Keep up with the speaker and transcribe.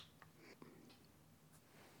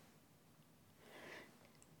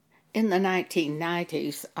In the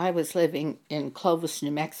 1990s, I was living in Clovis, New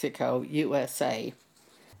Mexico, USA,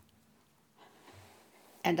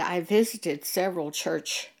 and I visited several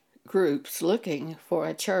church groups looking for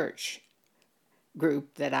a church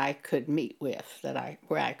group that I could meet with,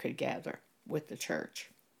 where I could gather with the church.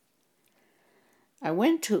 I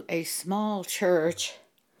went to a small church,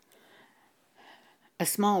 a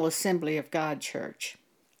small Assembly of God church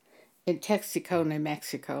in Texaco, New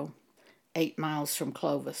Mexico, 8 miles from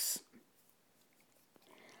Clovis.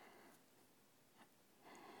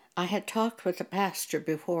 I had talked with the pastor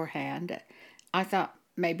beforehand. I thought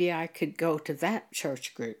maybe I could go to that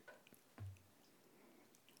church group.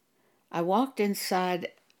 I walked inside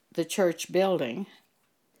the church building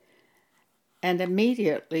and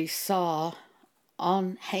immediately saw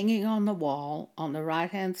hanging on the wall on the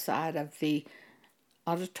right-hand side of the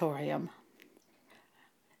auditorium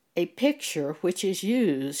a picture which is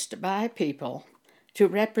used by people to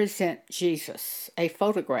represent Jesus, a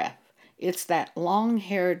photograph. It's that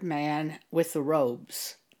long-haired man with the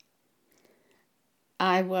robes.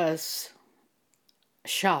 I was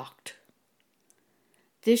shocked.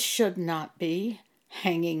 This should not be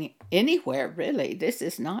hanging anywhere, really. This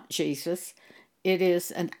is not Jesus. It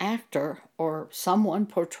is an actor or someone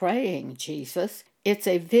portraying Jesus. It's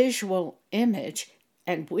a visual image,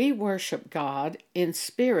 and we worship God in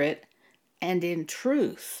spirit and in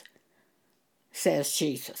truth, says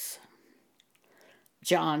Jesus.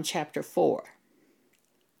 John chapter 4.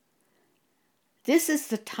 This is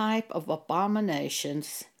the type of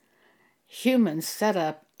abominations humans set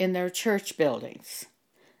up in their church buildings,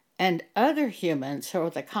 and other humans or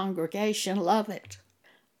the congregation love it.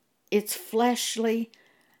 It's fleshly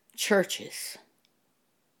churches.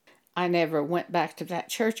 I never went back to that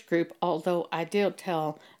church group, although I did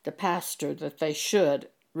tell the pastor that they should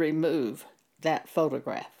remove that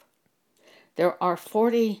photograph. There are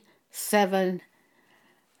 47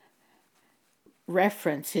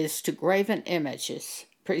 references to graven images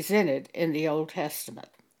presented in the Old Testament.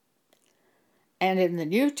 And in the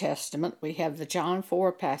New Testament, we have the John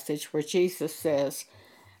 4 passage where Jesus says,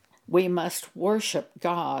 we must worship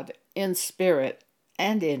God in spirit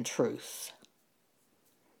and in truth.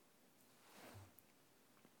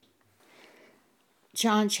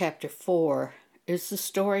 John chapter 4 is the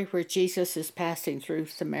story where Jesus is passing through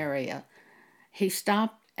Samaria. He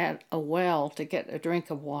stopped at a well to get a drink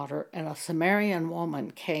of water, and a Samaritan woman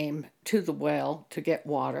came to the well to get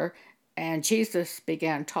water, and Jesus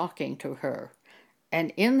began talking to her.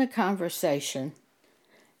 And in the conversation,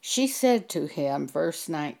 she said to him, verse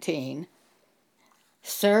 19,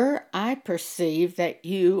 "Sir, I perceive that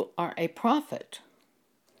you are a prophet."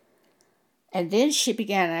 And then she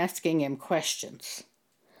began asking him questions.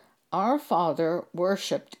 "Our father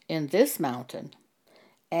worshipped in this mountain,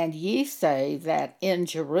 and ye say that in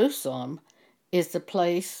Jerusalem is the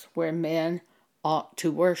place where men ought to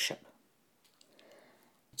worship.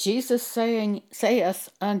 Jesus saith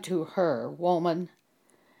unto her, Woman,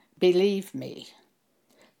 believe me,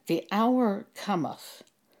 the hour cometh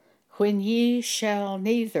when ye shall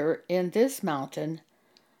neither in this mountain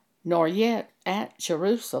nor yet at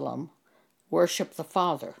Jerusalem worship the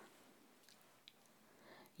Father.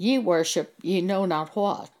 Ye worship ye know not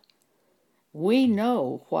what. We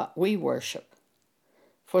know what we worship,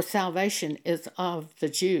 for salvation is of the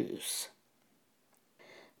Jews.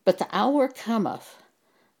 But the hour cometh,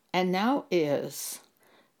 and now is,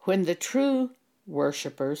 when the true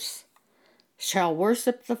worshippers shall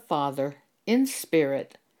worship the Father in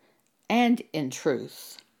spirit and in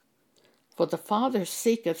truth, for the Father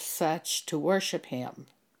seeketh such to worship him.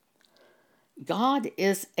 God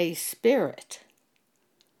is a spirit,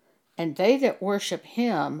 and they that worship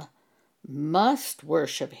him must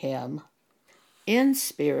worship him in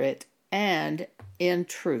spirit and in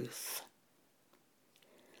truth."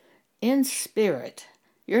 In spirit,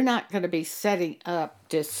 you're not going to be setting up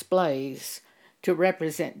displays to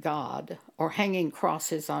represent God or hanging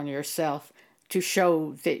crosses on yourself to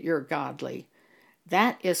show that you're godly.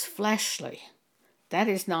 That is fleshly. That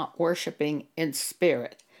is not worshiping in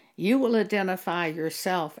spirit. You will identify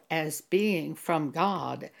yourself as being from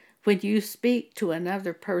God when you speak to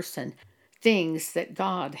another person things that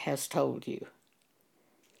God has told you.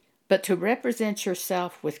 But to represent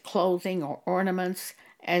yourself with clothing or ornaments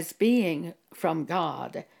as being from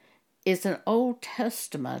God is an Old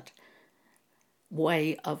Testament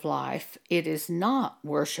way of life. It is not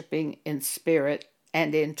worshiping in spirit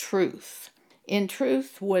and in truth. In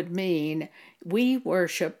truth would mean we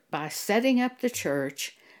worship by setting up the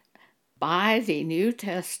church by the New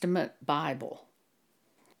Testament Bible.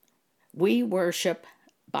 We worship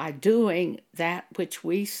by doing that which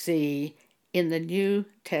we see in the New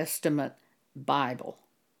Testament Bible.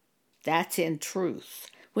 That's in truth.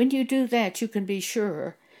 When you do that, you can be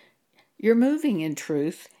sure you're moving in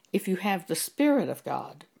truth if you have the Spirit of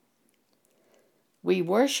God. We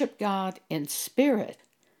worship God in spirit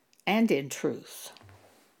and in truth.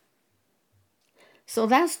 So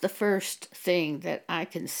that's the first thing that I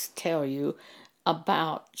can tell you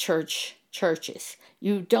about churches.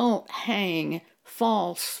 You don't hang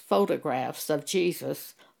false photographs of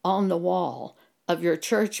Jesus on the wall of your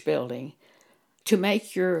church building to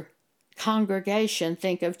make your congregation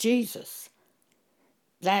think of Jesus.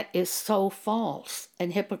 That is so false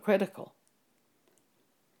and hypocritical.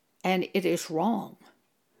 And it is wrong.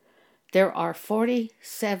 There are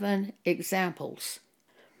 47 examples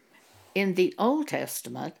in the Old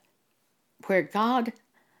Testament where God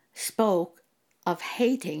spoke of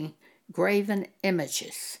hating graven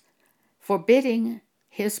images, forbidding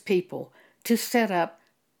his people to set up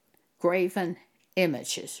graven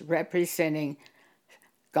images representing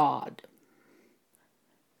God.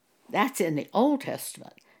 That's in the Old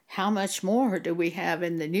Testament. How much more do we have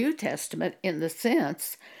in the New Testament in the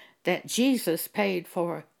sense that Jesus paid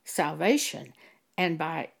for salvation, and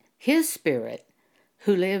by his Spirit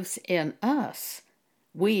who lives in us,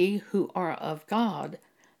 we who are of God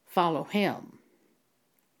follow him.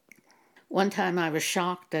 One time I was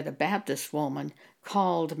shocked that a Baptist woman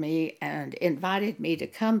called me and invited me to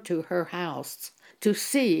come to her house to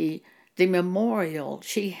see the memorial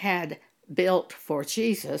she had built for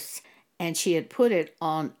Jesus, and she had put it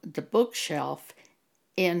on the bookshelf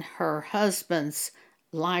in her husband's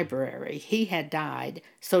library. He had died,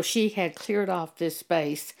 so she had cleared off this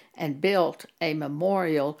space and built a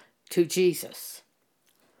memorial to Jesus.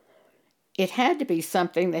 It had to be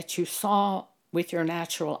something that you saw with your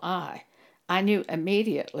natural eye. I knew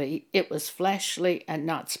immediately it was fleshly and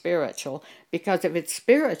not spiritual, because if it's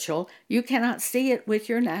spiritual, you cannot see it with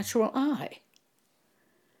your natural eye.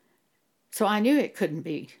 So I knew it couldn't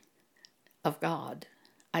be of God.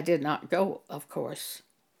 I did not go, of course.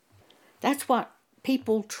 That's what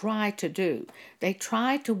people try to do. They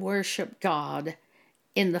try to worship God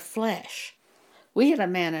in the flesh. We had a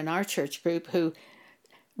man in our church group who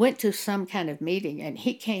went to some kind of meeting, and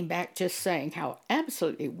he came back just saying how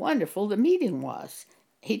absolutely wonderful the meeting was.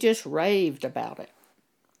 He just raved about it.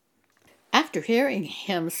 After hearing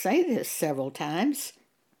him say this several times,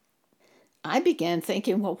 I began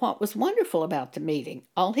thinking, well, what was wonderful about the meeting?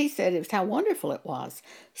 All he said is how wonderful it was.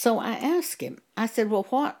 So I asked him, I said, well,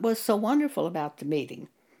 what was so wonderful about the meeting?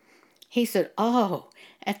 He said, oh,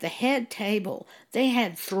 at the head table, they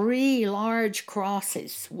had 3 large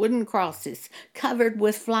crosses, wooden crosses, covered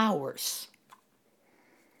with flowers.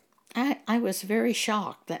 I was very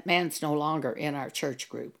shocked. That man's no longer in our church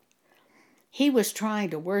group. He was trying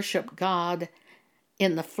to worship God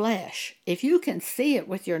in the flesh. If you can see it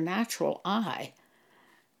with your natural eye,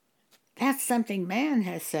 that's something man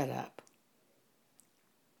has set up.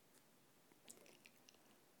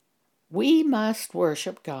 We must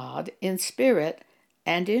worship God in spirit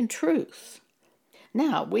and in truth.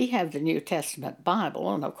 Now, we have the New Testament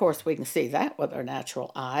Bible, and of course we can see that with our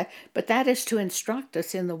natural eye, but that is to instruct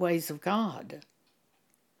us in the ways of God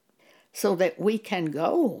so that we can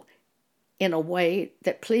go in a way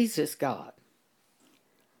that pleases God.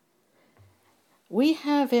 We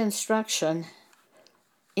have instruction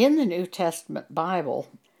in the New Testament Bible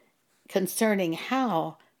concerning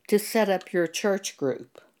how to set up your church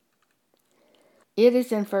group. It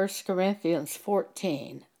is in 1 Corinthians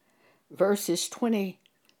 14, verses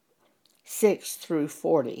 26 through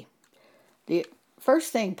 40. The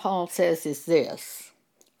first thing Paul says is this,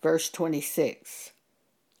 verse 26.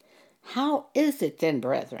 How is it then,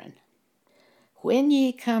 brethren, when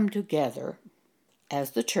ye come together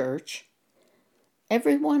as the church,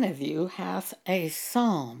 every one of you hath a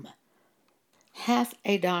psalm, hath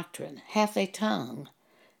a doctrine, hath a tongue,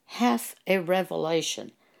 hath a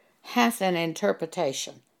revelation, hath an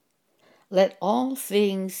interpretation. Let all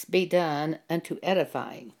things be done unto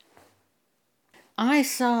edifying. I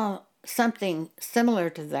saw something similar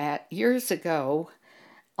to that years ago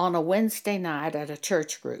on a Wednesday night at a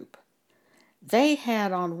church group. They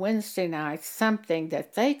had on Wednesday nights something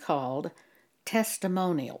that they called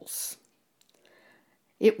testimonials.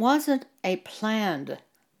 It wasn't a planned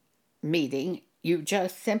meeting. You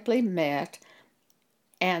just simply met,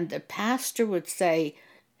 and the pastor would say,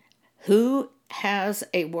 who has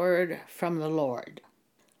a word from the Lord?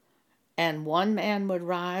 And one man would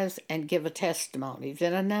rise and give a testimony,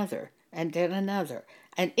 then another, and then another.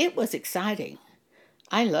 And it was exciting.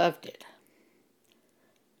 I loved it.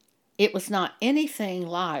 It was not anything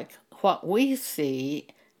like what we see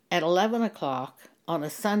at 11 o'clock on a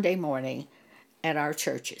Sunday morning at our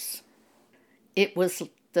churches. It was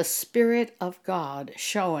the Spirit of God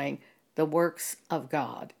showing the works of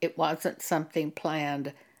God. It wasn't something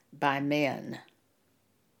planned by men.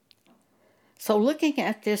 So looking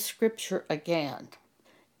at this scripture again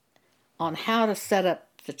on how to set up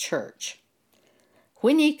the church.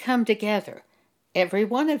 When ye come together, every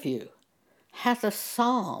one of you hath a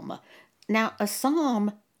psalm. Now, a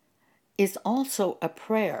psalm is also a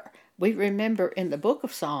prayer. We remember in the book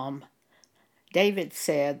of Psalm, David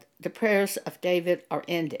said, the prayers of David are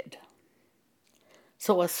ended.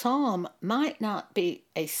 So a psalm might not be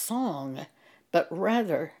a song, but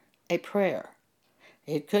rather a prayer.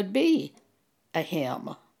 It could be a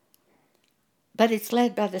hymn, but it's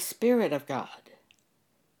led by the Spirit of God.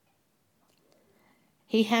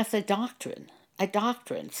 He has a doctrine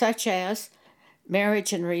such as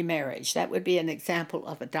marriage and remarriage. That would be an example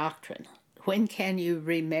of a doctrine. When can you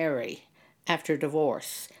remarry after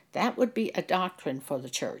divorce? That would be a doctrine for the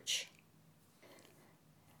church.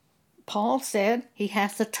 Paul said he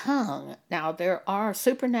has a tongue. Now, there are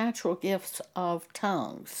supernatural gifts of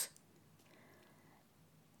tongues.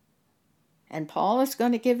 And Paul is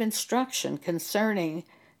going to give instruction concerning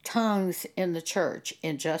tongues in the church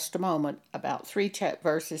in just a moment, about 2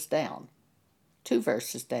 verses down.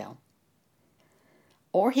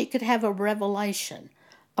 Or he could have a revelation.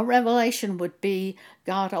 A revelation would be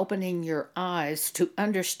God opening your eyes to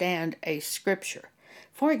understand a scripture.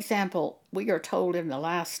 For example, we are told in the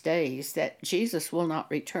last days that Jesus will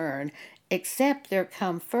not return except there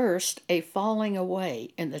come first a falling away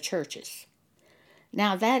in the churches.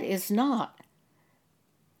 Now, that is not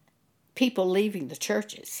people leaving the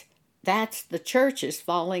churches. That's the churches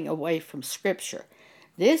falling away from Scripture.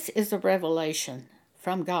 This is a revelation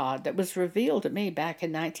from God that was revealed to me back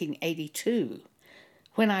in 1982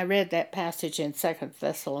 when I read that passage in 2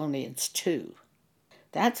 Thessalonians 2.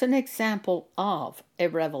 That's an example of a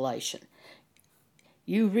revelation.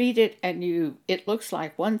 You read it and it looks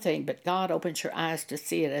like one thing, but God opens your eyes to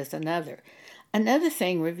see it as another. Another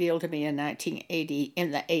thing revealed to me in 1980,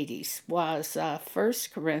 in the 80s, was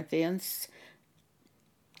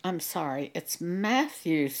it's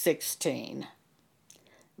Matthew 16,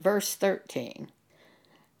 verse 13.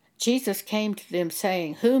 Jesus came to them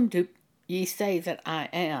saying, "Whom do ye say that I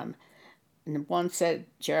am?" And one said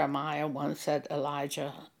Jeremiah, one said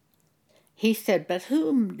Elijah. He said, "But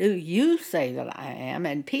whom do you say that I am?"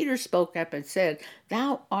 And Peter spoke up and said,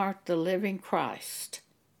 "Thou art the living Christ."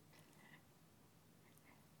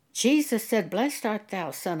 Jesus said, "Blessed art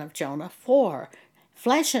thou, son of Jonah, for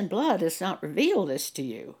flesh and blood has not revealed this to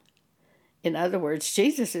you." In other words,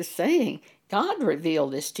 Jesus is saying, God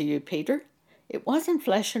revealed this to you, Peter. It wasn't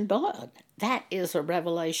flesh and blood. That is a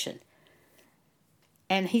revelation.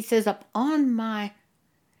 And he says, upon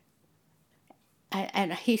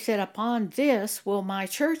this will my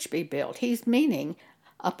church be built. He's meaning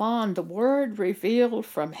upon the word revealed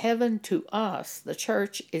from heaven to us, the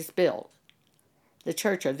church is built. The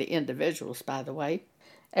church are the individuals, by the way.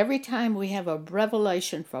 Every time we have a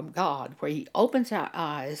revelation from God where he opens our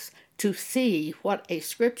eyes to see what a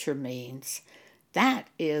scripture means, that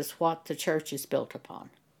is what the church is built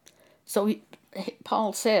upon. So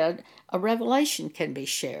Paul said a revelation can be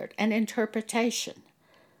shared, an interpretation.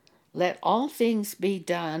 Let all things be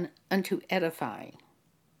done unto edifying,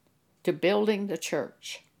 to building the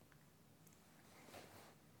church.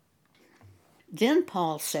 Then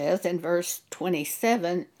Paul says in verse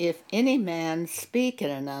 27, if any man speak in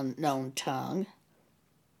an unknown tongue,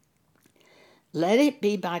 let it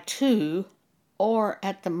be by 2, or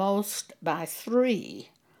at the most by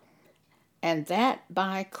 3, and that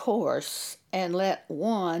by course, and let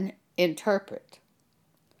one interpret.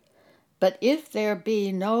 But if there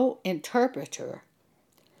be no interpreter,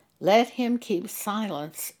 let him keep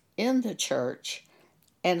silence in the church,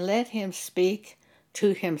 and let him speak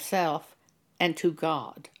to himself and to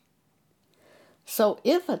God. So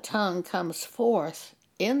if a tongue comes forth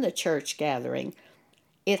in the church gathering,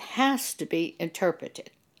 it has to be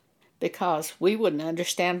interpreted, because we wouldn't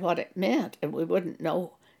understand what it meant, and we wouldn't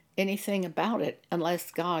know anything about it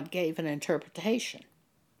unless God gave an interpretation.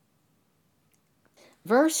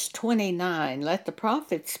 Verse 29, let the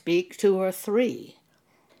prophet speak 2 or 3,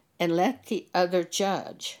 and let the other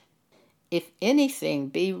judge. If anything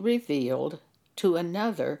be revealed to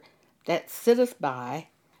another that sitteth by,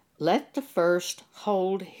 let the first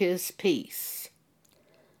hold his peace.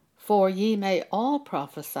 For ye may all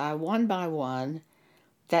prophesy one by one,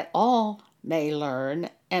 that all may learn,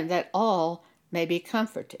 and that all may be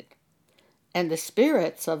comforted. And the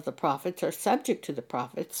spirits of the prophets are subject to the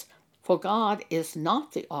prophets, for God is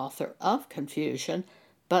not the author of confusion,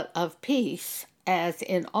 but of peace, as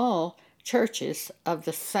in all churches of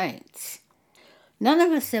the saints. None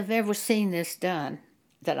of us have ever seen this done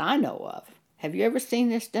that I know of. Have you ever seen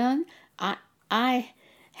this done? I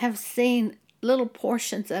have seen little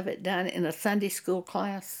portions of it done in a Sunday school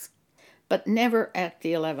class, but never at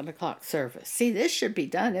the 11 o'clock service. See, this should be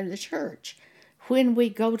done in the church. When we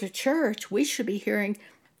go to church, we should be hearing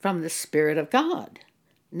from the Spirit of God,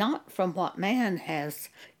 not from what man has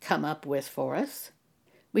come up with for us.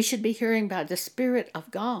 We should be hearing by the Spirit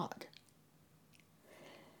of God.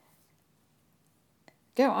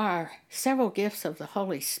 There are several gifts of the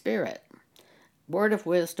Holy Spirit. Word of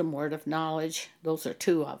wisdom, word of knowledge, those are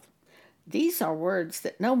two of them. These are words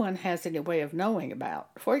that no one has any way of knowing about.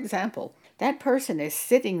 For example, that person is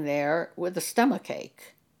sitting there with a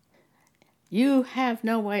stomachache. You have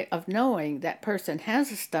no way of knowing that person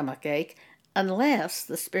has a stomachache unless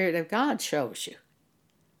the Spirit of God shows you.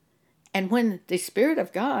 And when the Spirit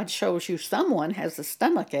of God shows you someone has a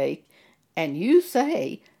stomachache, and you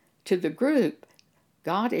say to the group,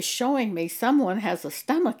 God is showing me someone has a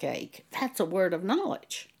stomachache, that's a word of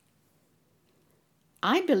knowledge.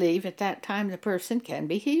 I believe at that time the person can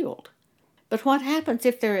be healed. But what happens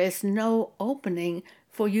if there is no opening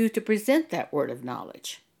for you to present that word of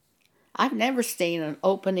knowledge? I've never seen an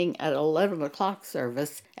opening at 11 o'clock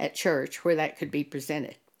service at church where that could be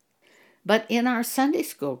presented. But in our Sunday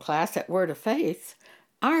school class at Word of Faith,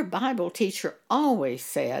 our Bible teacher always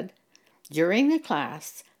said, during the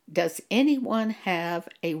class, does anyone have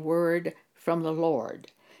a word from the Lord?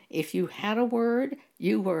 If you had a word,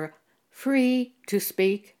 you were free to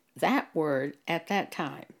speak that word at that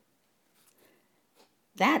time.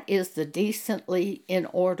 That is the decently in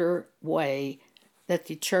order way that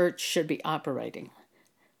the church should be operating,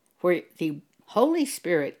 where the Holy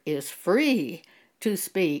Spirit is free to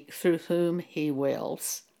speak through whom He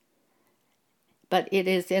wills. But it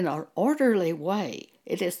is in an orderly way.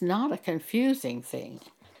 It is not a confusing thing.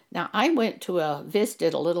 Now, I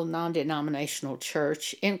visited a little non-denominational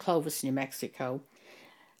church in Clovis, New Mexico,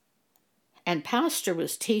 and pastor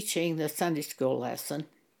was teaching the Sunday school lesson.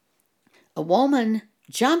 A woman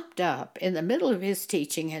jumped up in the middle of his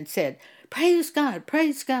teaching and said, praise God,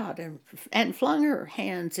 and flung her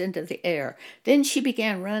hands into the air. Then she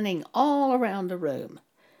began running all around the room.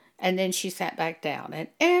 And then she sat back down, and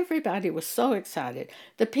everybody was so excited.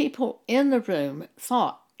 The people in the room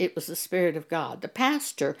thought it was the Spirit of God. The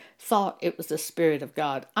pastor thought it was the Spirit of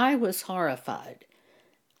God. I was horrified.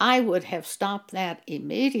 I would have stopped that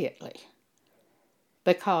immediately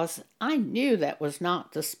because I knew that was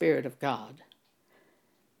not the Spirit of God.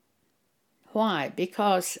 Why?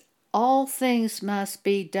 Because all things must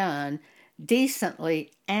be done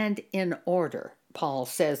decently and in order, Paul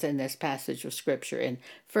says in this passage of Scripture in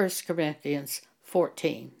 1 Corinthians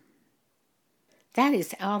 14. That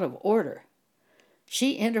is out of order.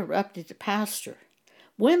 She interrupted the pastor.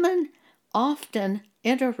 Women often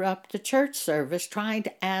interrupt the church service trying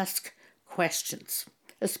to ask questions,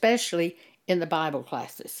 especially in the Bible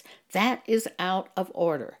classes. That is out of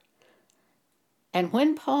order. And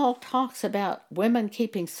when Paul talks about women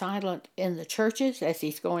keeping silent in the churches, as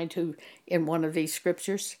he's going to in one of these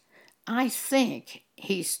scriptures, I think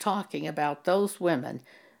he's talking about those women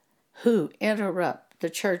who interrupt the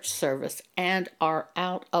church service and are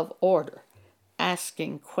out of order,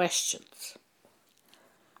 asking questions.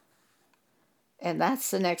 And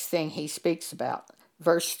that's the next thing he speaks about,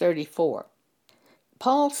 verse 34.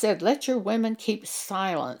 Paul said, let your women keep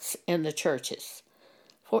silence in the churches.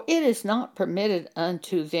 For it is not permitted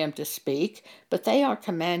unto them to speak, but they are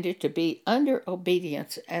commanded to be under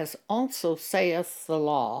obedience, as also saith the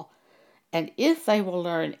law. And if they will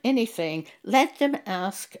learn anything, let them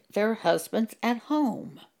ask their husbands at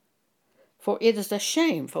home. For it is a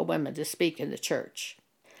shame for women to speak in the church.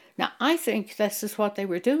 Now, I think this is what they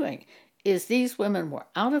were doing, is these women were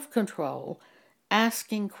out of control,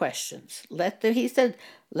 asking questions. He said,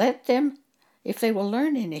 let them, if they will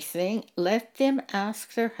learn anything, let them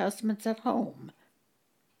ask their husbands at home.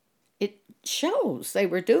 It shows they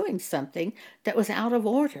were doing something that was out of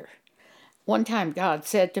order. One time God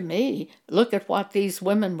said to me, look at what these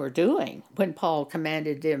women were doing when Paul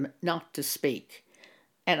commanded them not to speak.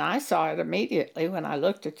 And I saw it immediately when I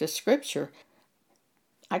looked at the scripture.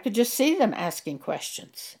 I could just see them asking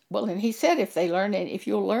questions. Well, and he said, if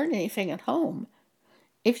you'll learn anything at home,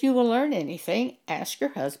 if you will learn anything, ask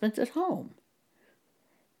your husbands at home.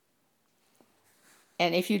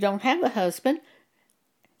 And if you don't have a husband,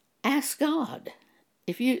 ask God.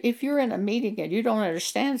 If you're in a meeting and you don't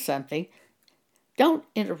understand something, don't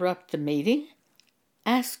interrupt the meeting.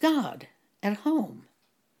 Ask God at home.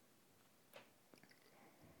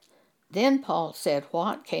 Then Paul said,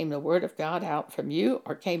 What? Came the word of God out from you,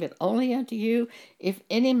 or came it only unto you? If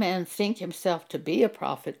any man think himself to be a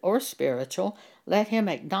prophet or spiritual, let him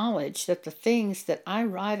acknowledge that the things that I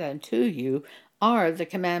write unto you are the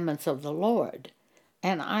commandments of the Lord.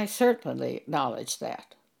 And I certainly acknowledge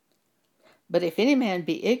that. But if any man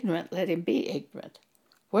be ignorant, let him be ignorant.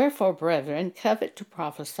 Wherefore, brethren, covet to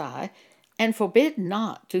prophesy, and forbid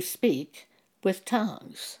not to speak with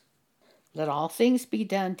tongues. Let all things be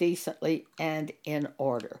done decently and in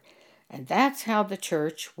order. And that's how the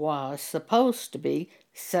church was supposed to be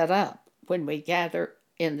set up when we gather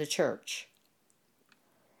in the church.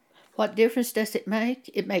 What difference does it make?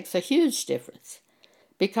 It makes a huge difference.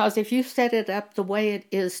 Because if you set it up the way it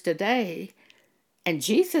is today, and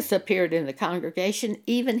Jesus appeared in the congregation,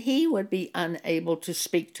 even he would be unable to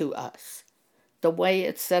speak to us the way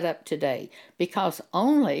it's set up today, because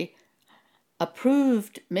only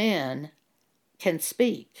approved men can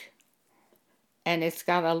speak. And it's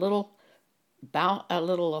got a little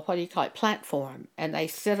platform, and they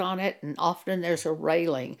sit on it, and often there's a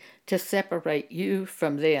railing to separate you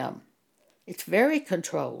from them. It's very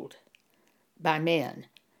controlled by men.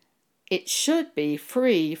 It should be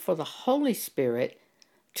free for the Holy Spirit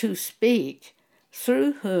to speak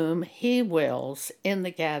through whom he wills in the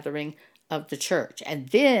gathering of the church. And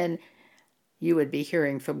then you would be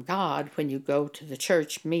hearing from God when you go to the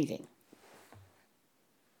church meeting.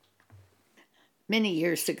 Many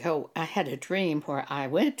years ago, I had a dream where I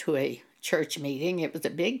went to a church meeting. It was a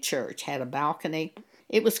big church, had a balcony.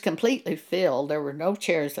 It was completely filled. There were no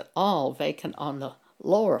chairs at all vacant on the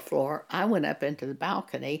lower floor. I went up into the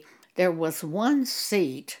balcony. There was one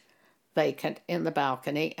seat vacant in the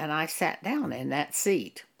balcony, and I sat down in that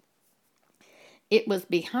seat. It was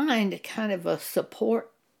behind kind of a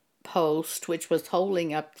support post which was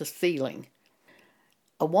holding up the ceiling.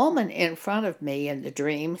 A woman in front of me in the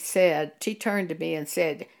dream she turned to me and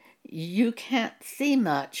said, "You can't see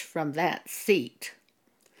much from that seat."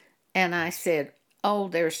 And I said, "Oh,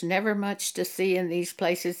 there's never much to see in these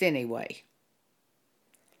places anyway."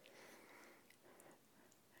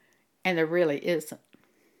 And there really isn't.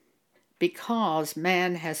 Because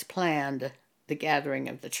man has planned the gathering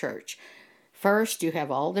of the church. First, you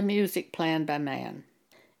have all the music planned by man.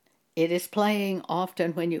 It is playing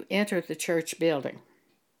often when you enter the church building.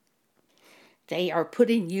 They are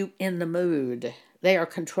putting you in the mood. They are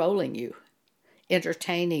controlling you,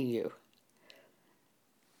 entertaining you.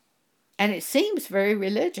 And it seems very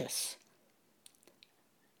religious.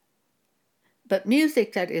 But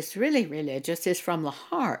music that is really religious is from the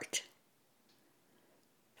heart.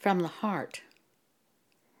 From the heart.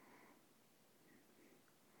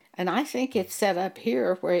 And I think it's set up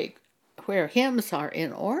here where hymns are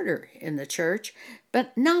in order in the church,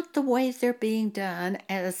 but not the way they're being done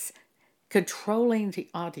as controlling the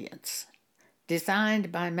audience,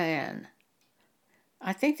 designed by man.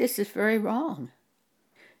 I think this is very wrong.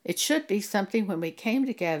 It should be something when we came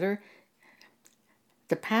together,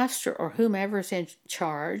 the pastor or whomever's in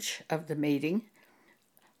charge of the meeting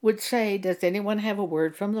would say, "Does anyone have a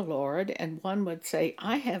word from the Lord?" And one would say,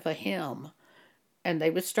 "I have a hymn." And they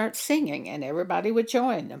would start singing, and everybody would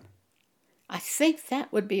join them. I think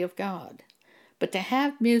that would be of God. But to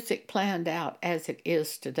have music planned out as it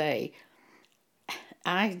is today,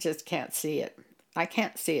 I just can't see it. I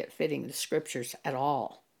can't see it fitting the scriptures at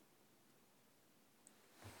all.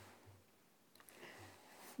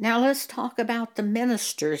 Now let's talk about the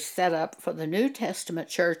ministers set up for the New Testament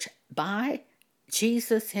church by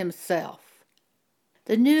Jesus himself.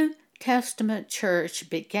 The New Testament church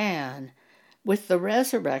began with the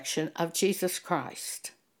resurrection of Jesus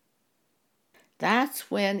Christ. That's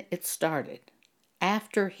when it started,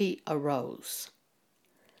 after he arose.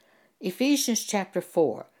 Ephesians chapter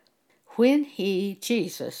 4. When he,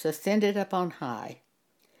 Jesus, ascended up on high,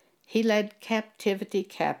 he led captivity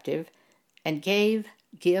captive and gave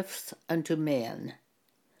gifts unto men.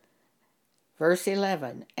 Verse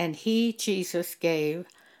 11. And he, Jesus, gave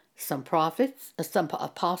some prophets, some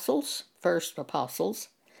apostles, first apostles,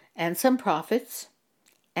 and some prophets,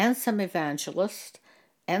 and some evangelists,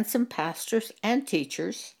 and some pastors and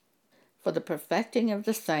teachers, for the perfecting of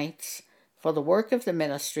the saints, for the work of the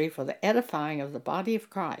ministry, for the edifying of the body of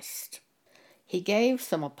Christ. He gave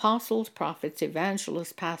some apostles, prophets,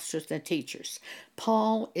 evangelists, pastors, and teachers.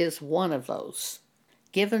 Paul is one of those,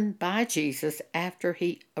 given by Jesus after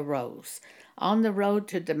he arose. On the road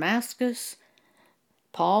to Damascus,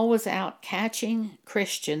 Paul was out catching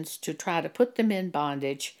Christians to try to put them in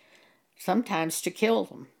bondage, sometimes to kill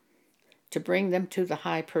them, to bring them to the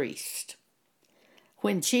high priest.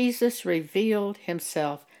 When Jesus revealed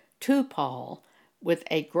himself to Paul with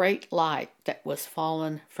a great light that was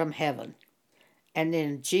fallen from heaven. And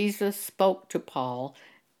then Jesus spoke to Paul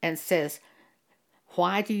and says,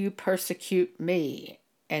 "Why do you persecute me?"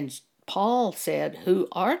 And Paul said, "Who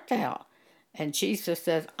art thou?" And Jesus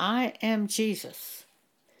says, "I am Jesus.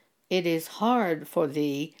 It is hard for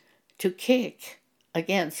thee to kick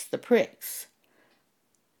against the pricks."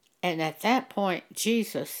 And at that point,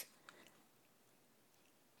 Jesus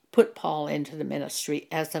put Paul into the ministry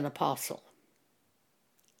as an apostle.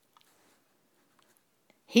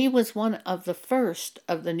 He was one of the first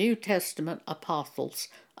of the New Testament apostles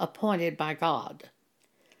appointed by God.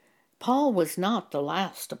 Paul was not the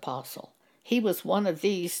last apostle. He was one of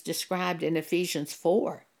these described in Ephesians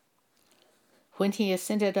 4. When he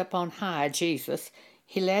ascended up on high, Jesus,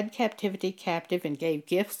 he led captivity captive and gave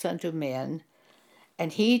gifts unto men.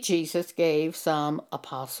 And he, Jesus, gave some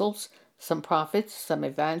apostles, some prophets, some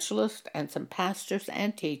evangelists, and some pastors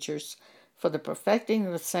and teachers for the perfecting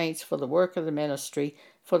of the saints, for the work of the ministry,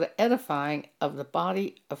 for the edifying of the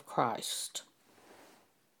body of Christ.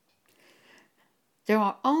 There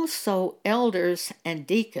are also elders and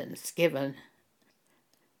deacons given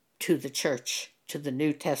to the church, to the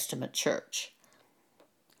New Testament church.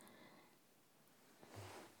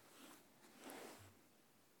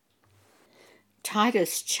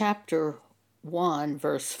 Titus chapter 1,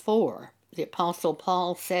 verse 4, the Apostle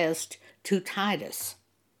Paul says to Titus,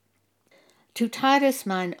 "To Titus,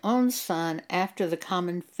 mine own son, after the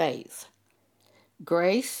common faith,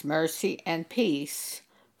 grace, mercy, and peace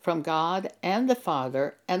from God and the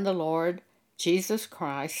Father and the Lord Jesus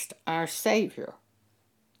Christ, our Savior.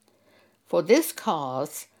 For this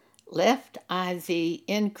cause left I thee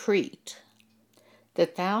in Crete,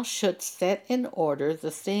 that thou shouldst set in order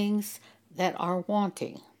the things that are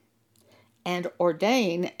wanting, and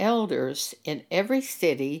ordain elders in every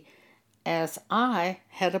city as I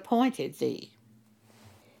had appointed thee."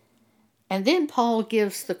 And then Paul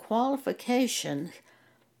gives the qualifications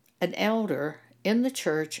an elder in the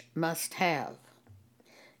church must have.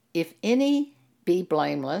 "If any be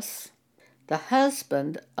blameless, the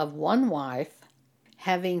husband of one wife,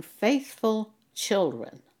 having faithful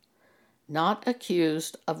children, not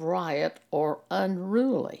accused of riot or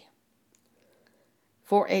unruly.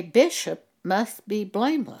 For a bishop must be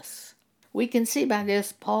blameless." We can see by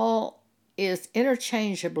this Paul is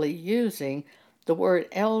interchangeably using the word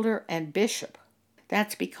elder and bishop.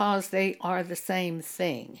 That's because they are the same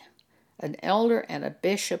thing. An elder and a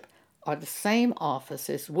bishop are the same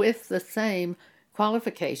offices with the same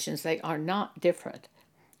qualifications. They are not different.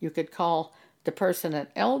 You could call the person an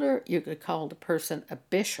elder, you could call the person a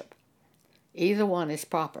bishop. Either one is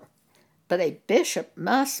proper. But a bishop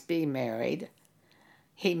must be married.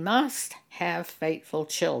 He must have faithful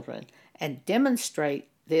children and demonstrate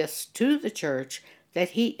this to the church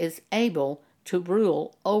that he is able to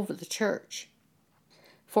rule over the church.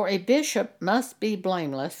 "For a bishop must be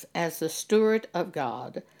blameless as the steward of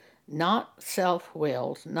God, not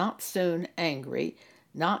self-willed, not soon angry,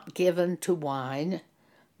 not given to wine,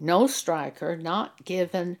 no striker, not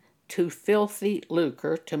given to filthy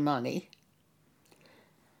lucre, to money,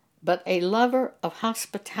 but a lover of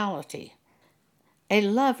hospitality, a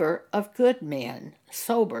lover of good men,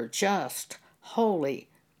 sober, just, holy,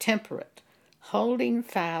 temperate, holding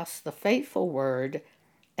fast the faithful word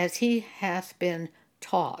as he hath been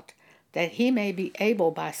taught, that he may be able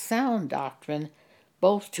by sound doctrine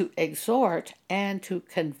both to exhort and to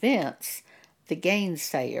convince the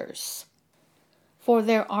gainsayers. For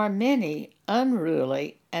there are many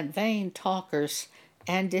unruly and vain talkers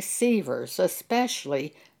and deceivers,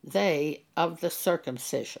 especially they of the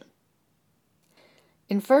circumcision."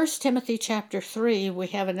 In 1 Timothy chapter 3, we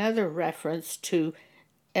have another reference to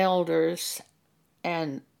elders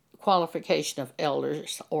and qualification of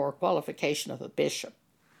elders or qualification of a bishop.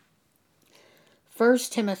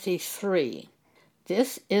 1 Timothy 3,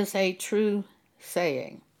 "This is a true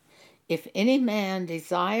saying. If any man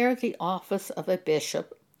desire the office of a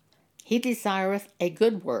bishop, he desireth a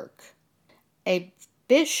good work. A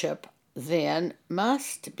bishop then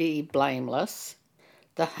must be blameless,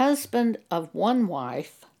 the husband of one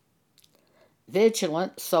wife,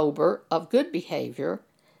 vigilant, sober, of good behavior,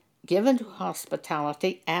 given to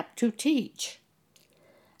hospitality, apt to teach,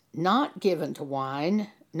 not given to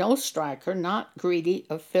wine, no striker, not greedy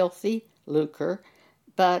of filthy lucre,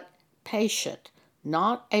 but patient,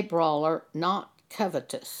 not a brawler, not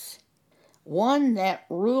covetous, one that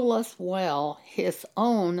ruleth well his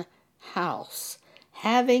own house,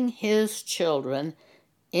 having his children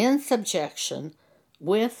in subjection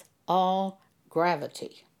with all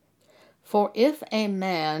gravity. For if a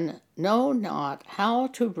man know not how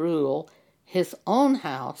to rule his own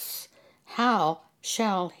house, how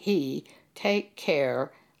shall he take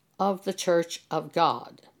care of the church of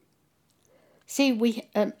God? See,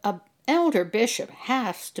 an elder bishop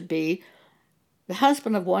has to be the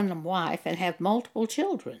husband of one wife and have multiple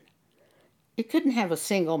children. You couldn't have a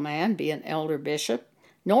single man be an elder bishop,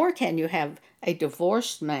 nor can you have a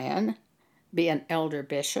divorced man be an elder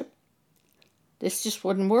bishop. This just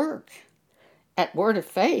wouldn't work. At Word of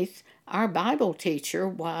Faith, our Bible teacher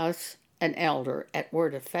was an elder at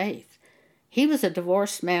Word of Faith. He was a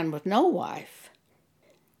divorced man with no wife.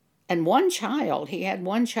 And one child, he had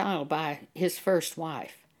one child by his first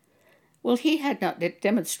wife. Well, he had not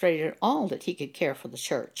demonstrated at all that he could care for the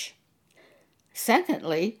church.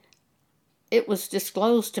 Secondly, it was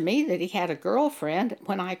disclosed to me that he had a girlfriend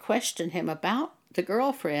when I questioned him about the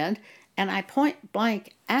girlfriend, and I point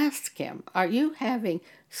blank asked him, "Are you having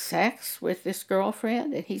sex with this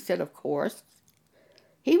girlfriend?" And he said, "Of course."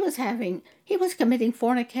 He was committing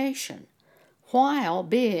fornication while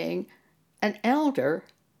being an elder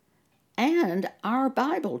and our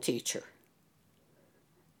Bible teacher.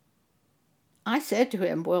 I said to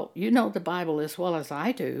him, "Well, you know the Bible as well as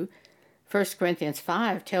I do. 1 Corinthians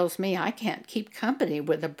 5 tells me I can't keep company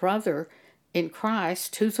with a brother in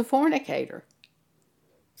Christ who's a fornicator.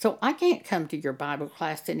 So I can't come to your Bible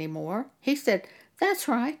class anymore." He said, "That's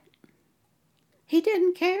right." He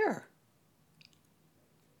didn't care.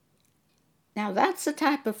 Now that's the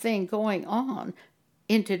type of thing going on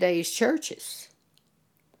in today's churches.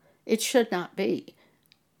 It should not be.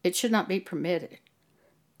 It should not be permitted.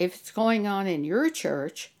 If it's going on in your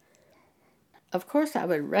church, of course I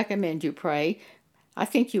would recommend you pray. I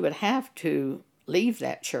think you would have to leave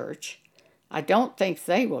that church. I don't think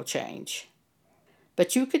they will change.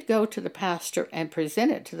 But you could go to the pastor and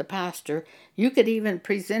present it to the pastor. You could even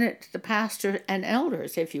present it to the pastor and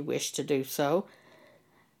elders if you wish to do so.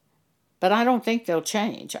 But I don't think they'll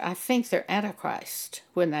change. I think they're Antichrist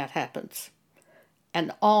when that happens.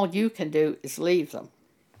 And all you can do is leave them.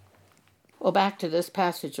 Well, back to this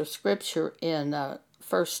passage of Scripture in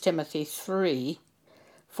 1 Timothy 3.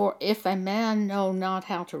 "For if a man know not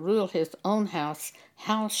how to rule his own house,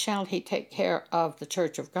 how shall he take care of the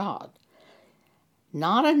church of God?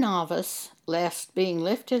 Not a novice, lest being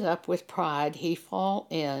lifted up with pride he fall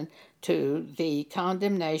into the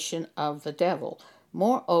condemnation of the devil.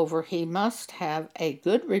 Moreover, he must have a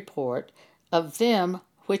good report of them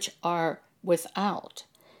which are without.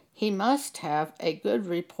 He must have a good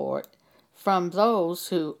report from those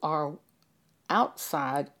who are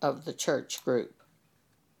outside of the church group."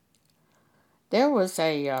 There was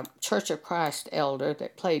a Church of Christ elder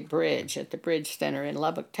that played bridge at the Bridge Center in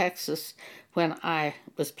Lubbock, Texas, when I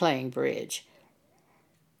was playing bridge.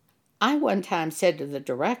 I one time said to the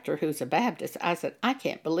director, who's a Baptist, I said, "I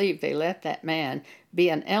can't believe they let that man be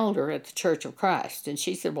an elder at the Church of Christ." And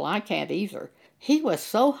she said, "Well, I can't either. He was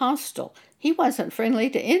so hostile. He wasn't friendly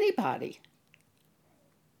to anybody."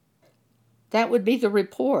 That would be the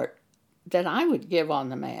report that I would give on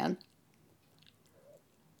the man.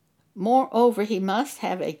 Moreover, he must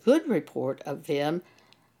have a good report of them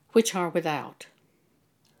which are without,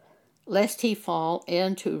 lest he fall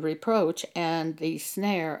into reproach and the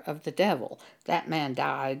snare of the devil. That man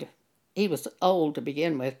died. He was old to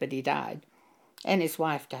begin with, but he died, and his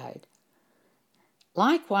wife died.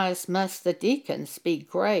 Likewise must the deacons be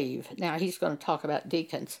grave. Now he's going to talk about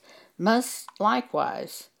deacons. Must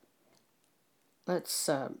likewise, let's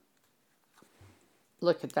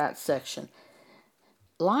look at that section.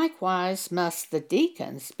 "Likewise must the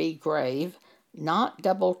deacons be grave, not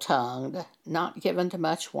double-tongued, not given to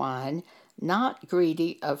much wine, not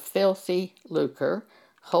greedy of filthy lucre,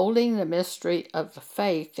 holding the mystery of the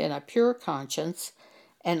faith in a pure conscience,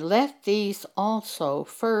 and let these also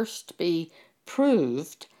first be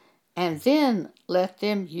proved, and then let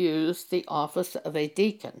them use the office of a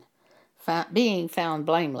deacon, being found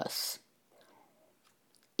blameless.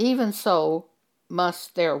 Even so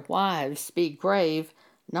must their wives be grave,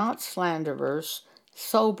 not slanderers,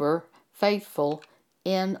 sober, faithful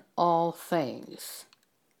in all things."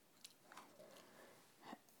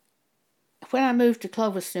 When I moved to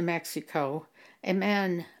Clovis, New Mexico, a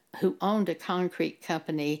man who owned a concrete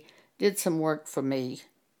company did some work for me.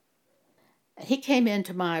 He came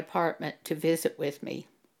into my apartment to visit with me.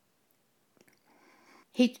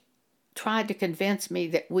 He tried to convince me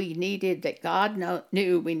that God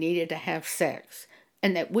knew we needed to have sex,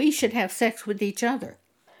 and that we should have sex with each other.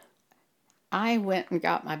 I went and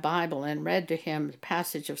got my Bible and read to him the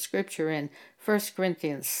passage of Scripture in 1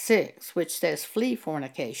 Corinthians 6, which says, "Flee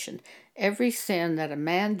fornication. Every sin that a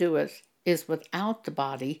man doeth is without the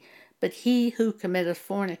body, but he who committeth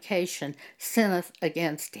fornication sinneth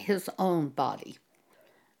against his own body."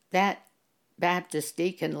 That Baptist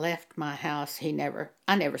deacon left my house, I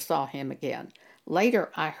never saw him again.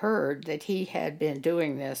 Later, I heard that he had been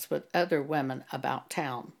doing this with other women about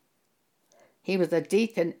town. He was a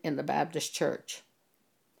deacon in the Baptist church.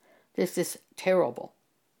 This is terrible.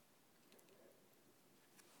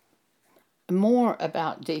 More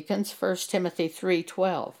about deacons, 1 Timothy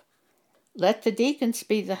 3:12. Let the deacons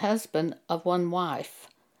be the husband of one wife,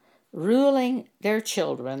 ruling their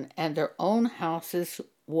children and their own houses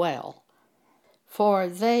well. For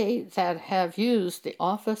they that have used the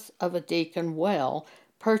office of a deacon well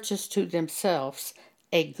purchase to themselves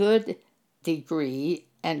a good degree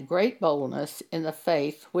and great boldness in the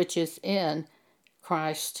faith which is in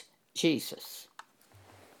Christ Jesus.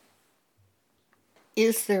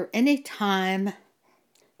 Is there any time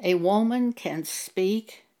a woman can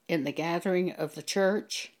speak in the gathering of the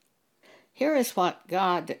church? Here is what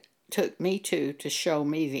God took me to show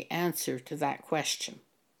me the answer to that question.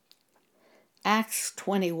 Acts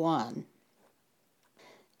 21.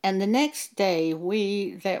 And the next day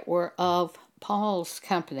we that were of Paul's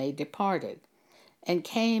company departed, and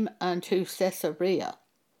came unto Caesarea.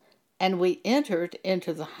 And we entered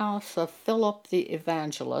into the house of Philip the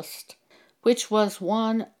evangelist, which was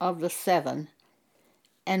one of the 7,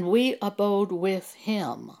 and we abode with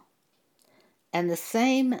him. And the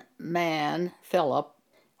same man, Philip,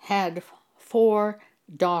 had 4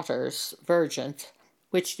 daughters, virgins,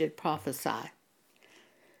 which did prophesy.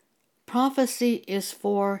 Prophecy is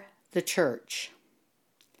for the church.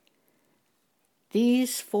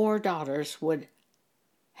 These 4 daughters would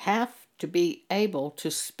have to be able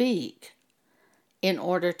to speak in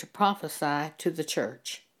order to prophesy to the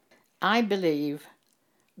church. I believe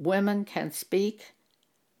women can speak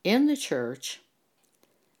in the church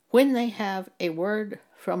when they have a word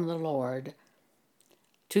from the Lord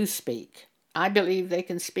to speak. I believe they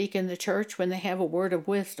can speak in the church when they have a word of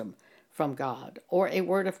wisdom from God or a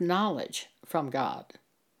word of knowledge from God.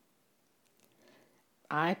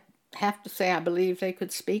 I have to say I believe they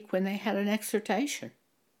could speak when they had an exhortation,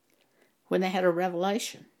 when they had a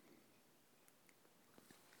revelation.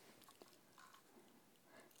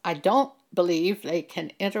 I don't believe they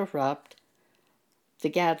can interrupt the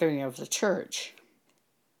gathering of the church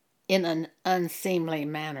in an unseemly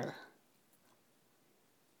manner.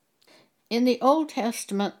 In the Old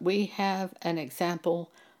Testament, we have an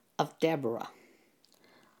example of Deborah.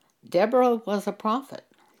 Deborah was a prophet.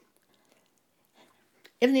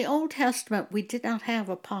 In the Old Testament, we did not have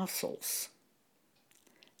apostles.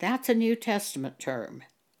 That's a New Testament term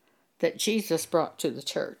that Jesus brought to the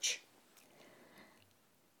church.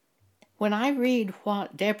 When I read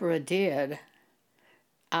what Deborah did,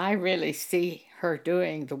 I really see her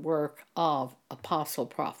doing the work of apostle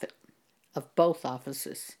prophet, of both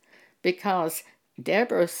offices, because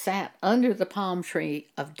Deborah sat under the palm tree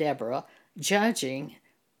of Deborah, judging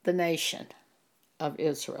the nation of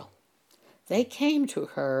Israel. They came to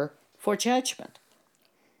her for judgment.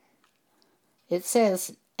 It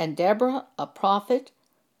says, and Deborah, a prophet,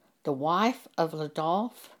 the wife of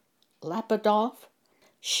Lapidoth,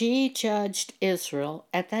 she judged Israel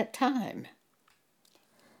at that time.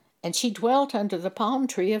 And she dwelt under the palm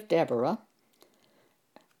tree of Deborah,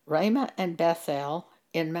 Ramah and Bethel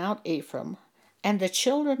in Mount Ephraim, and the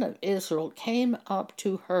children of Israel came up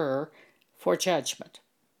to her for judgment.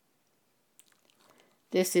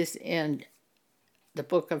 This is in the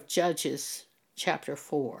book of Judges, chapter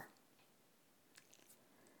 4.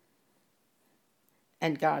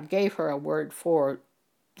 And God gave her a word for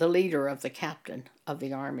the leader of the captain of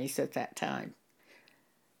the armies at that time.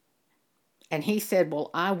 And he said, well,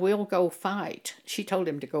 I will go fight. She told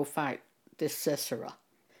him to go fight this Sisera.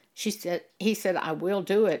 He said, I will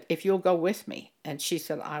do it if you'll go with me. And she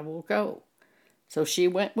said, I will go. So she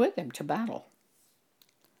went with him to battle.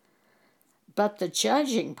 But the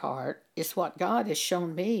judging part is what God has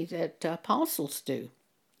shown me that apostles do.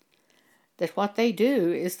 That what they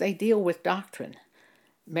do is they deal with doctrine.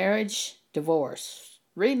 Marriage, divorce,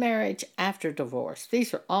 remarriage after divorce.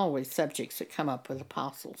 These are always subjects that come up with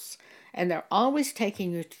apostles. And they're always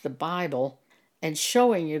taking you to the Bible and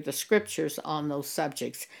showing you the scriptures on those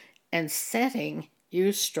subjects and setting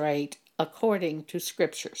you straight according to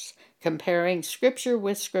scriptures, comparing scripture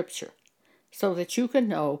with scripture so that you can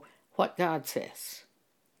know what God says.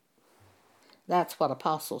 That's what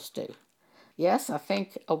apostles do. Yes, I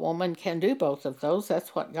think a woman can do both of those.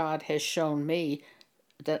 That's what God has shown me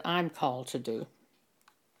that I'm called to do.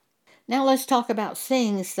 Now let's talk about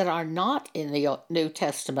things that are not in the New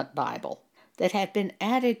Testament Bible, that have been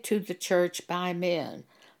added to the church by men,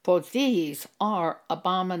 for these are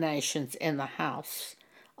abominations in the house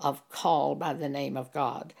of called by the name of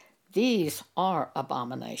God. These are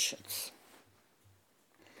abominations.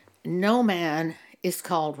 No man is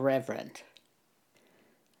called reverend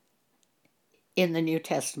in the New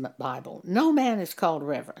Testament Bible. No man is called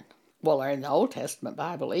reverend. Well, or in the Old Testament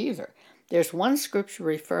Bible either. There's one scripture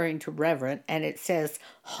referring to reverend, and it says,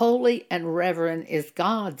 holy and reverend is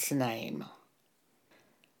God's name.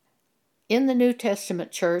 In the New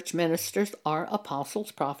Testament church, ministers are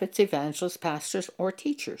apostles, prophets, evangelists, pastors, or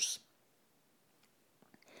teachers.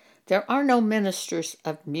 There are no ministers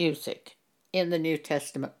of music in the New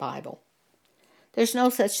Testament Bible. There's no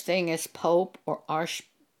such thing as pope or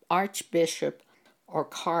archbishop or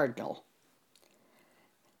cardinal.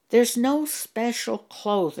 There's no special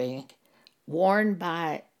clothing worn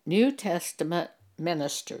by New Testament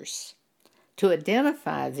ministers to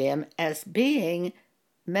identify them as being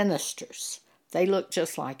ministers. They look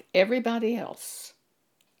just like everybody else.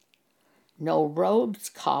 No robes,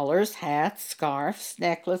 collars, hats, scarves,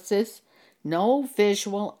 necklaces, no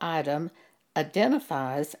visual item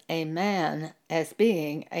identifies a man as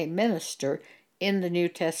being a minister in the New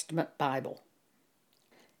Testament Bible.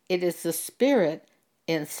 It is the Spirit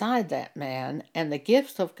inside that man and the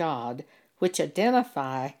gifts of God which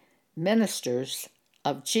identify ministers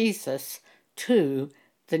of Jesus to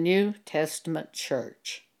the New Testament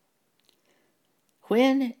church.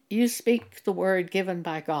 When you speak the word given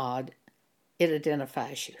by God, it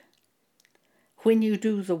identifies you. When you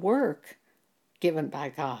do the work given by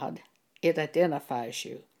God, it identifies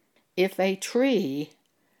you. If a tree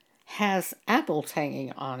has apples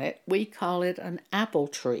hanging on it, we call it an apple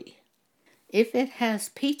tree. If it has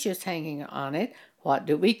peaches hanging on it, what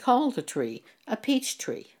do we call the tree? A peach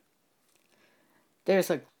tree.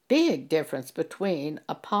 There's a big difference between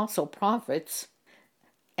apostle, prophets,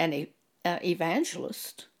 and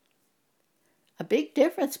evangelists. A big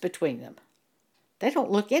difference between them. They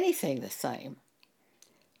don't look anything the same.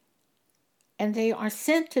 And they are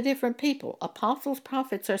sent to different people. Apostles,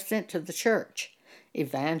 prophets are sent to the church.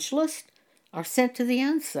 Evangelists are sent to the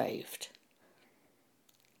unsaved.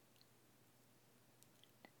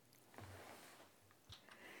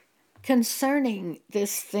 Concerning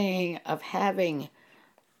this thing of having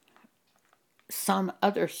some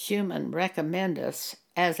other human recommend us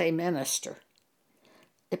as a minister,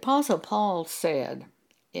 the Apostle Paul said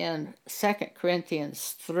in 2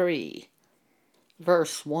 Corinthians 3,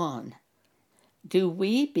 verse 1, do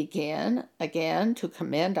we begin again to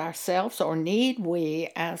commend ourselves, or need we,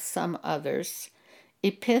 as some others,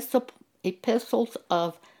 epistles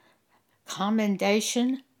of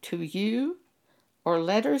commendation to you, or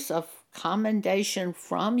letters of commendation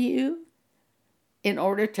from you, in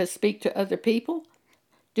order to speak to other people?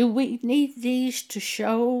 Do we need these to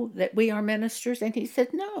show that we are ministers? And he said,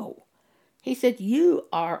 no. He said, you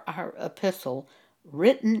are our epistle,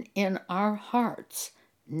 written in our hearts,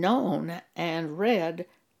 known and read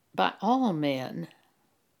by all men.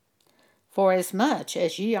 For as much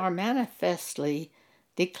as ye are manifestly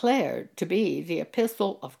declared to be the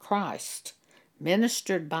epistle of Christ,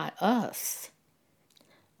 ministered by us,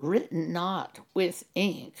 written not with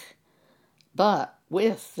ink, but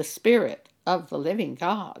with the Spirit of the living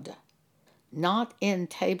God, not in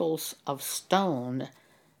tables of stone,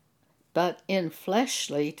 but in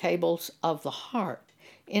fleshly tables of the heart.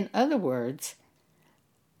 In other words,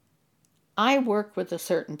 I work with a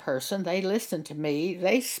certain person, they listen to me,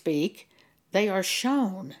 they speak, they are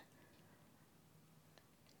shown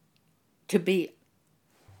to be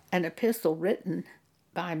an epistle written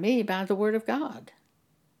by me by the Word of God.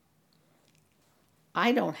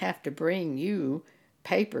 I don't have to bring you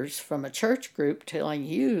papers from a church group telling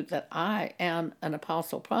you that I am an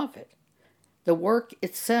apostle prophet. The work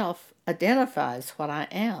itself identifies what I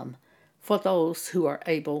am for those who are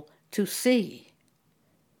able to see.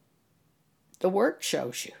 The work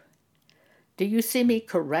shows you. Do you see me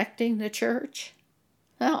correcting the church?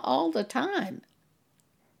 Well, all the time.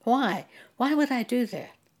 Why? Why would I do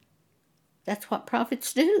that? That's what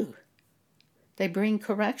prophets do. They bring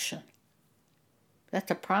correction.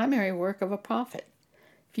 That's a primary work of a prophet.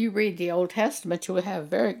 If you read the Old Testament, you will have a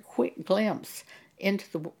very quick glimpse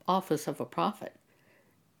into the office of a prophet.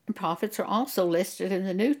 And prophets are also listed in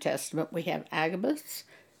the New Testament. We have Agabus,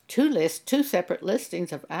 two separate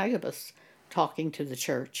listings of Agabus talking to the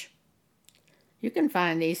church. You can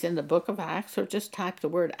find these in the book of Acts, or just type the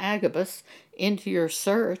word Agabus into your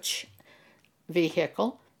search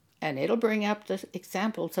vehicle, and it'll bring up the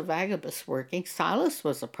examples of Agabus working. Silas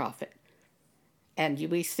was a prophet. And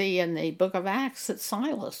we see in the book of Acts that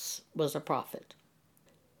Silas was a prophet.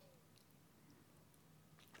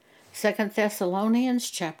 2 Thessalonians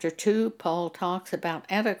chapter 2, Paul talks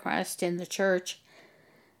about Antichrist in the church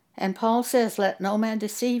And Paul says, let no man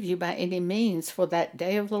deceive you by any means, for that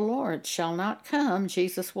day of the Lord shall not come.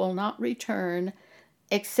 Jesus will not return,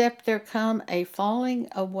 except there come a falling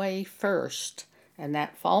away first. And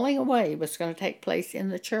that falling away was going to take place in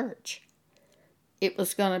the church. It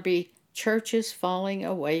was going to be churches falling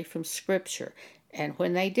away from Scripture. And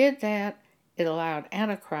when they did that, it allowed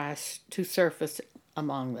Antichrist to surface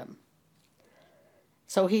among them.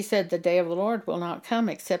 So he said, the day of the Lord will not come,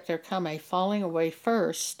 except there come a falling away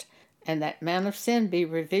first, and that man of sin be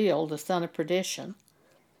revealed, the son of perdition,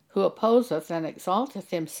 who opposeth and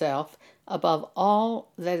exalteth himself above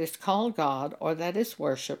all that is called God, or that is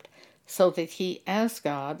worshipped, so that he as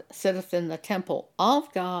God sitteth in the temple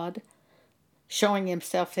of God, showing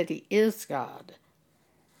himself that he is God.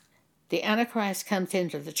 The Antichrist comes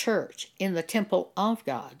into the church, in the temple of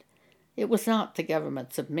God. It was not the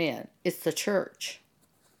governments of men, it's the church.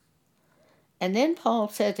 And then Paul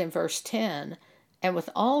says in verse 10, and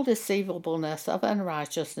with all deceivableness of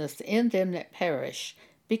unrighteousness in them that perish,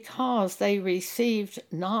 because they received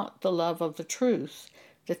not the love of the truth,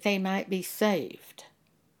 that they might be saved.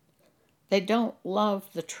 They don't love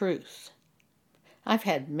the truth. I've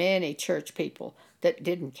had many church people that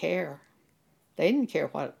didn't care. They didn't care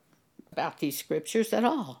about these scriptures at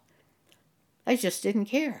all. They just didn't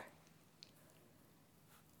care.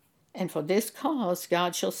 And for this cause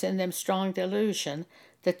God shall send them strong delusion,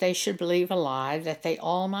 that they should believe a lie, that they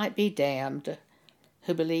all might be damned,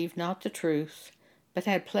 who believed not the truth, but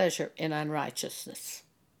had pleasure in unrighteousness.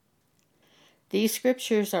 These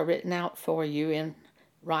scriptures are written out for you in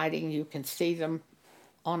writing. You can see them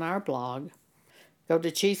on our blog. Go to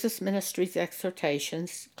Jesus Ministries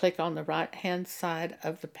Exhortations, click on the right-hand side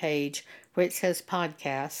of the page where it says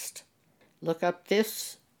podcast. Look up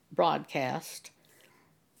this broadcast.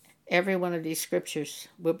 Every one of these scriptures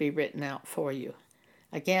will be written out for you.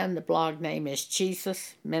 Again, the blog name is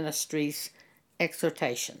Jesus Ministries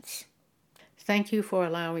Exhortations. Thank you for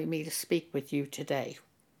allowing me to speak with you today.